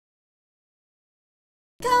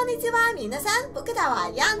Konnichiwa minasan, bukata wa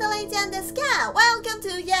Yandere-Chan desu ka? Welcome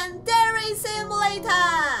to Yandere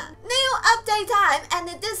Simulator! New update time, and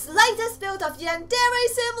in this latest build of Yandere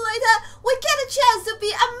Simulator, we get a chance to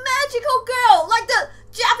be a magical girl, like the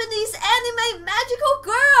Japanese anime magical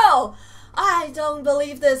girl! I don't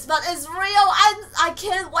believe this, but it's real. I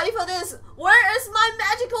can't wait for this. Where is my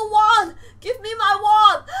magical wand? Give me my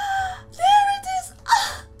wand. There it is.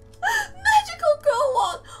 Magical girl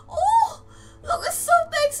wand. Oh, look, it's so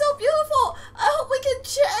big, so beautiful. I hope we can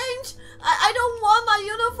change. I don't want my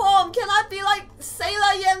uniform. Can I be like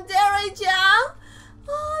Sailor Yandere-Chan?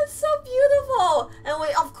 Oh, it's so beautiful. And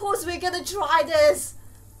of course, we're gonna try this.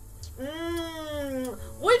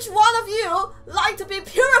 Which one of you like to be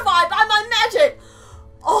purified by my magic?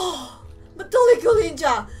 Oh,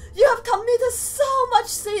 Ninja, you have committed so much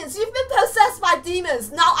sins. You've been possessed by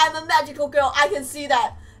demons. Now I'm a magical girl. I can see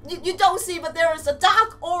that. You don't see, but there is a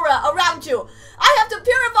dark aura around you. I have to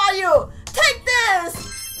purify you. Take this.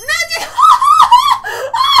 Magic.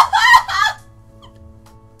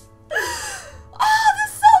 Oh, this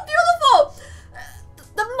is so beautiful.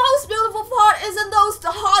 The most beautiful part isn't the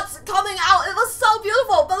hearts coming out. It was so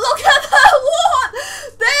beautiful, but look at that wand.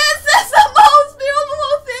 This is the most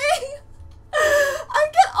beautiful thing. I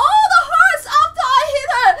get all the hearts after I hit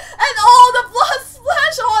her, and all the blood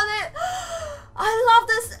splash on it. I love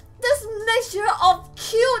this mixture of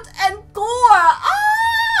cute and gore.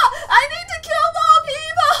 I need to kill more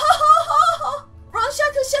people.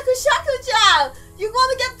 Shaku-Shaku-Chan, you want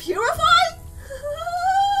to get purified?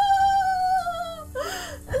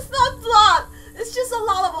 It's not blood. It's just a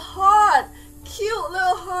lot of heart. Cute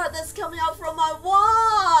little heart that's coming out from my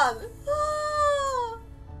wand.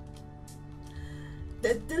 So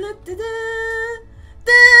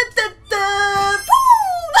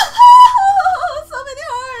many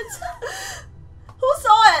hearts. Who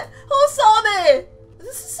saw it? Who saw me?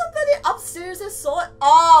 This is somebody upstairs that saw it.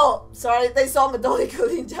 Oh, sorry, they saw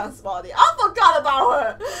Ninja's body. I forgot about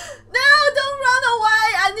her. No, don't run away.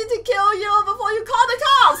 I need to kill you before you call the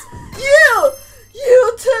cops.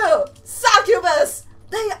 You too, succubus.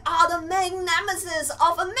 They are the main nemesis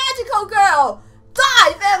of a magical girl.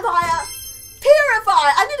 Die, vampire.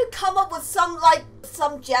 Purify. I need to come up with some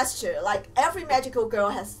gesture. Like every magical girl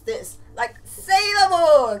has this. Like Sailor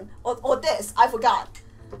Moon or this. I forgot.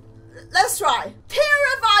 Let's try.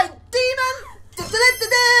 Purify, demon.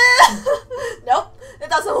 Nope, it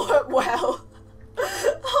doesn't work well.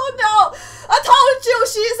 Oh no! I told you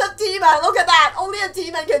she's a demon. Look at that. Only a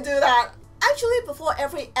demon can do that. Actually, before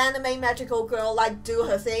every anime magical girl do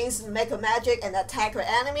her things, make her magic and attack her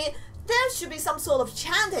enemy, there should be some sort of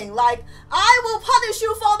chanting like, I will punish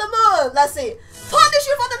you for the moon. Let's see. Punish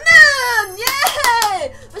you for the moon!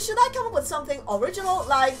 Yay! But should I come up with something original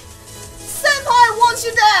like, Senpai wants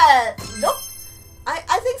you dead? Nope.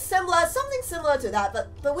 I think something similar to that,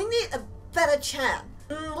 but we need a better chant.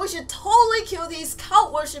 We should totally kill these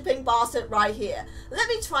cult-worshipping bastards right here. Let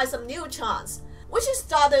me try some new chants. We should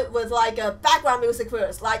start it with like a background music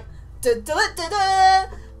first, like by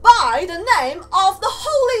the name of the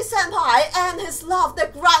holy senpai and his love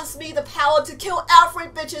that grants me the power to kill every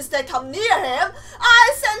bitches that come near him,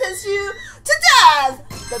 I sentence you to death!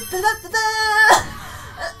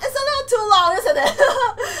 It's a little too long, isn't it?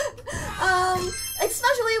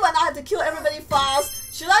 Especially when I have to kill everybody fast.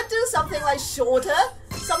 Should I do something like shorter?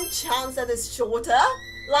 Some chance that is shorter?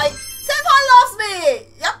 Like, senpai loves me!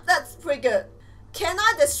 Yep, that's pretty good. Can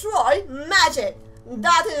I destroy magic?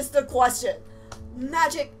 That is the question.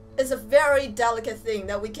 Magic is a very delicate thing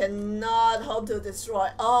that we cannot hope to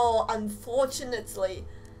destroy. Oh, unfortunately.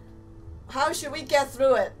 How should we get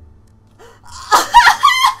through it?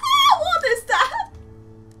 What is that?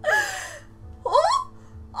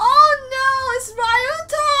 Oh no, it's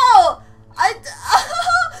Ryuto!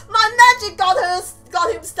 My magic got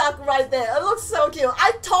him stuck right there. It looks so cute.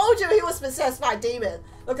 I told you he was possessed by a demon.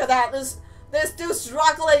 Look at that. They're still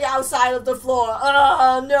struggling outside of the floor.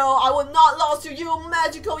 No, I will not lose to you,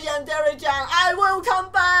 magical Yandere-Chan. I will come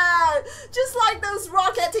back. Just like those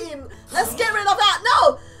rocket team. Let's get rid of that.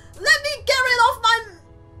 No, let me get rid of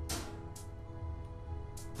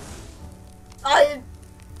my...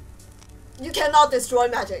 You cannot destroy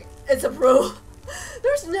magic. It's a rule.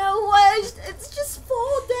 There's no way. It's just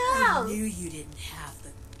fall down. I knew you didn't have the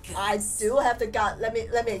guts. I do have the gut. Let me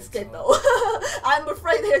escape though. I'm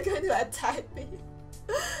afraid they're going to attack me.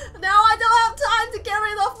 Now I don't have time to get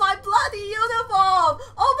rid of my bloody uniform.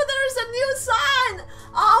 Oh, but there is a new sign.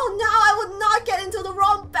 Oh, now I would not get into the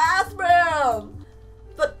wrong bathroom.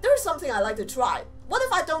 But there's something I like to try. What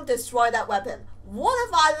if I don't destroy that weapon? What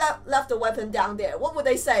if I left the weapon down there? What would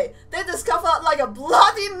they say? They discovered like a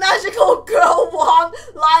bloody magical girl wand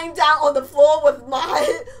lying down on the floor with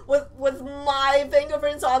my with my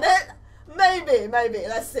fingerprints on it? Maybe.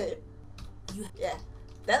 Let's see. Yeah.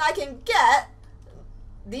 Then I can get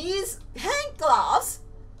these hand gloves,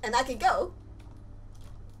 and I can go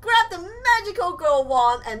grab the magical girl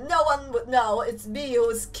wand, and no one would know it's me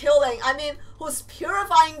who's killing. I mean, who's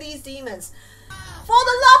purifying these demons. For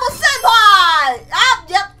the love of senpai! Ah,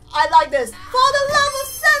 yep, I like this. For the love of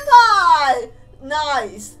senpai!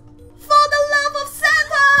 Nice. For the love of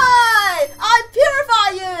senpai! I purify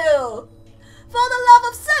you! For the love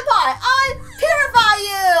of senpai, I purify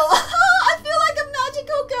you! I feel like a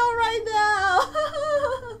magical girl right now.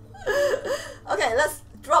 Okay, let's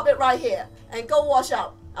drop it right here and go wash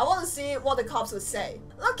up. I want to see what the cops would say.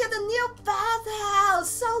 Look at the new bathhouse,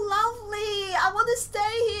 so lovely. I want to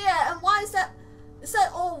stay here. And why is that? Is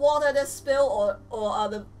that all water that spill or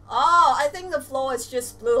other? Oh, I think the floor is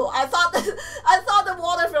just blue. I thought the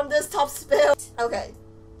water from this top spilled. Okay,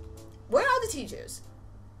 where are the teachers?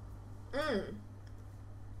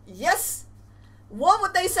 Yes. What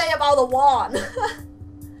would they say about the wand?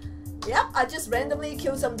 Yep, I just randomly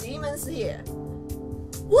killed some demons here.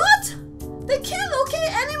 What? They can't locate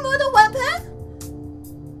any murder weapon?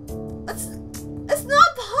 It's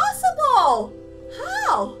not possible.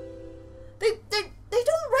 How? They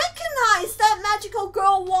don't recognize that magical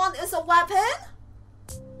girl wand is a weapon?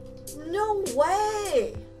 No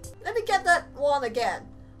way. Let me get that wand again.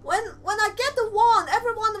 When I get the wand,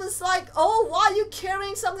 everyone was like, "Oh, why are you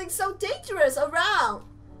carrying something so dangerous around?"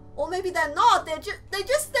 Or maybe they're not. They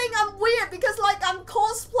just think I'm weird because like I'm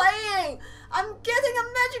cosplaying. I'm getting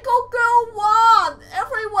a magical girl wand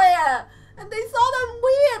everywhere, and they thought I'm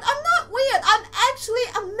weird. I'm not weird. I'm actually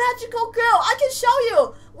a magical girl. I can show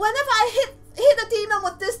you. Whenever I hit a demon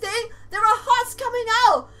with this thing, there are hearts coming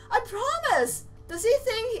out. I promise. Does he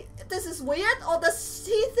think this is weird, or does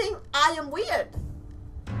he think I am weird?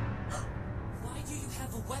 Why do you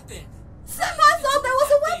have a weapon? Senpai thought there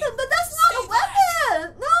was a weapon, but that's not a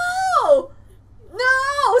weapon! No!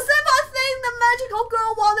 No! Senpai thinks the magical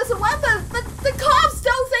girl wand is a weapon, but the cops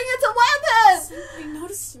don't think it's a weapon! Senpai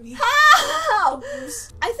noticed me. How?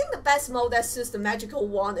 I think the best mode that suits the magical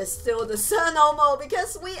wand is still the Sinnoh mode,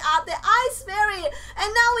 because we are the Ice Fairy,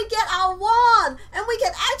 and now we get our wand, and we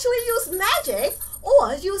can actually use magic,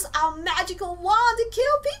 or use our magical wand to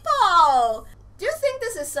kill people! Do you think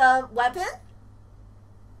this is a weapon?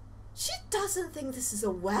 She doesn't think this is a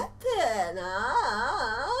weapon,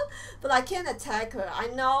 but I can't attack her. I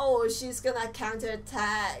know she's gonna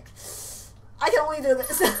counterattack. I can only do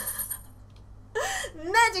this.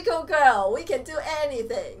 Magical girl, we can do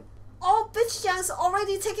anything. Oh, bitch Young's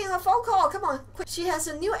already taking a phone call. Come on, quick. She has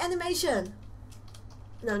a new animation.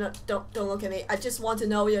 No, don't look at me. I just want to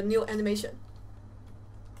know your new animation.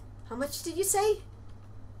 How much did you say?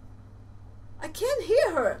 I can't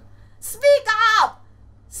hear her. Speak up!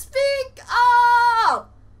 Speak up!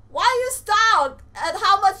 Why are you stuck? And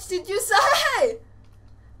how much did you say?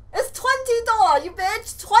 It's $20, you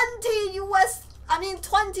bitch. 20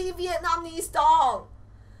 Vietnamese dong.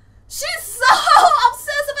 She's so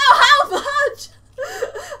obsessed about how much.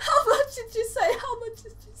 How much did you say? How much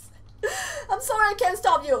did you say? I'm sorry, I can't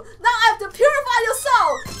stop you. Now I have to purify your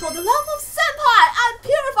soul. For the love of senpai, I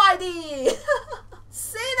purify thee.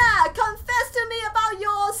 Sina, confess to me about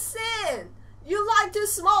your sin. You like to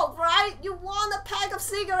smoke, right? You want a pack of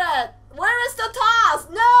cigarettes. Where is the task?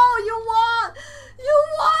 No, you want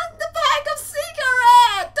the pack of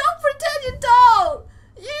cigarettes. Don't pretend you don't.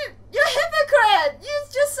 You're a hypocrite. You're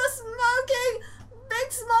just a smoking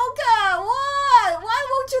big smoker. Why? Why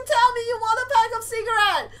won't you tell me you want a pack of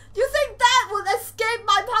cigarettes? You think that would escape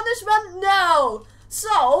my punishment? No.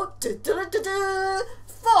 So,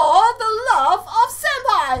 for the love of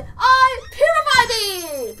senpai, I purify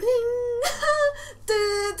thee.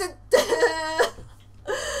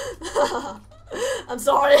 I'm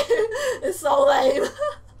sorry. It's so lame.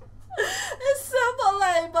 It's super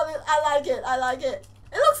lame, but I like it. I like it.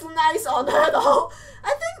 It looks nice on her though.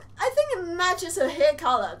 I think it matches her hair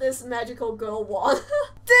color. This magical girl wand.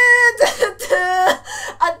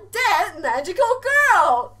 A dead magical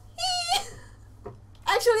girl.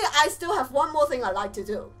 Actually, I still have one more thing I'd like to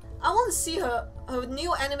do. I want to see her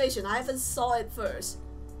new animation. I haven't saw it first.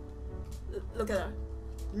 Look at her.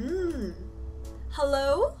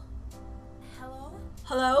 Hello? Hello?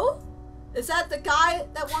 Hello? Is that the guy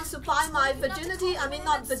that wants to buy my virginity? I mean,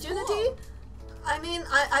 not virginity. I mean,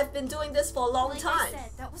 I've been doing this for a long time. I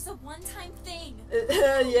said, that was a one-time thing.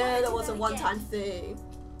 Yeah, that was a one-time thing.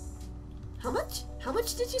 How much? How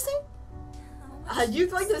much did you say? Are you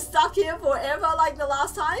going to stuck here forever like the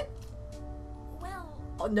last time? Well...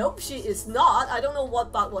 Oh, nope, she is not. I don't know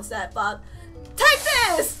what bug was that, but Take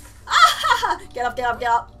this! Ah, get up, get up, get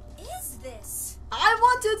up. Is this? I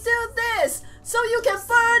want to do this so you can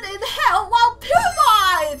burn in hell while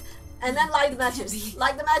purified! And then light the matches.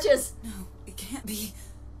 Light the matches. No, it can't be.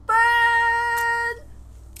 Burn!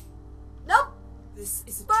 Nope. This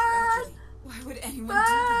is a Burn! tragedy. Why would anyone do this?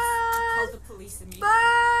 I'll call the police immediately.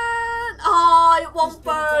 Burn! Oh, it won't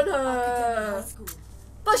There's burn better than academic her. high school.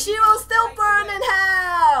 But she will still Right burn away. in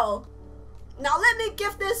hell! Now let me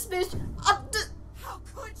give this bitch a... How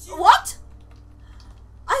could you? What?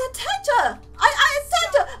 I attacked her! I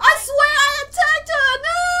attacked her! I swear I attacked her!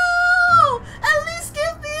 No! At least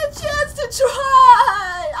give me a chance to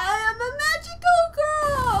try! I am a magical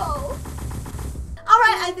girl!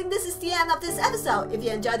 Alright, I think this is the end of this episode. If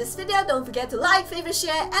you enjoyed this video, don't forget to like, favorite,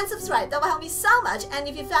 share, and subscribe. That will help me so much. And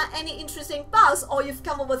if you found any interesting bugs or you've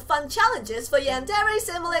come up with fun challenges for Yandere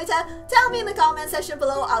Simulator, tell me in the comment section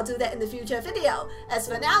below. I'll do that in the future video. As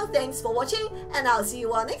for now, thanks for watching, and I'll see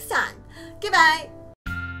you all next time. Goodbye!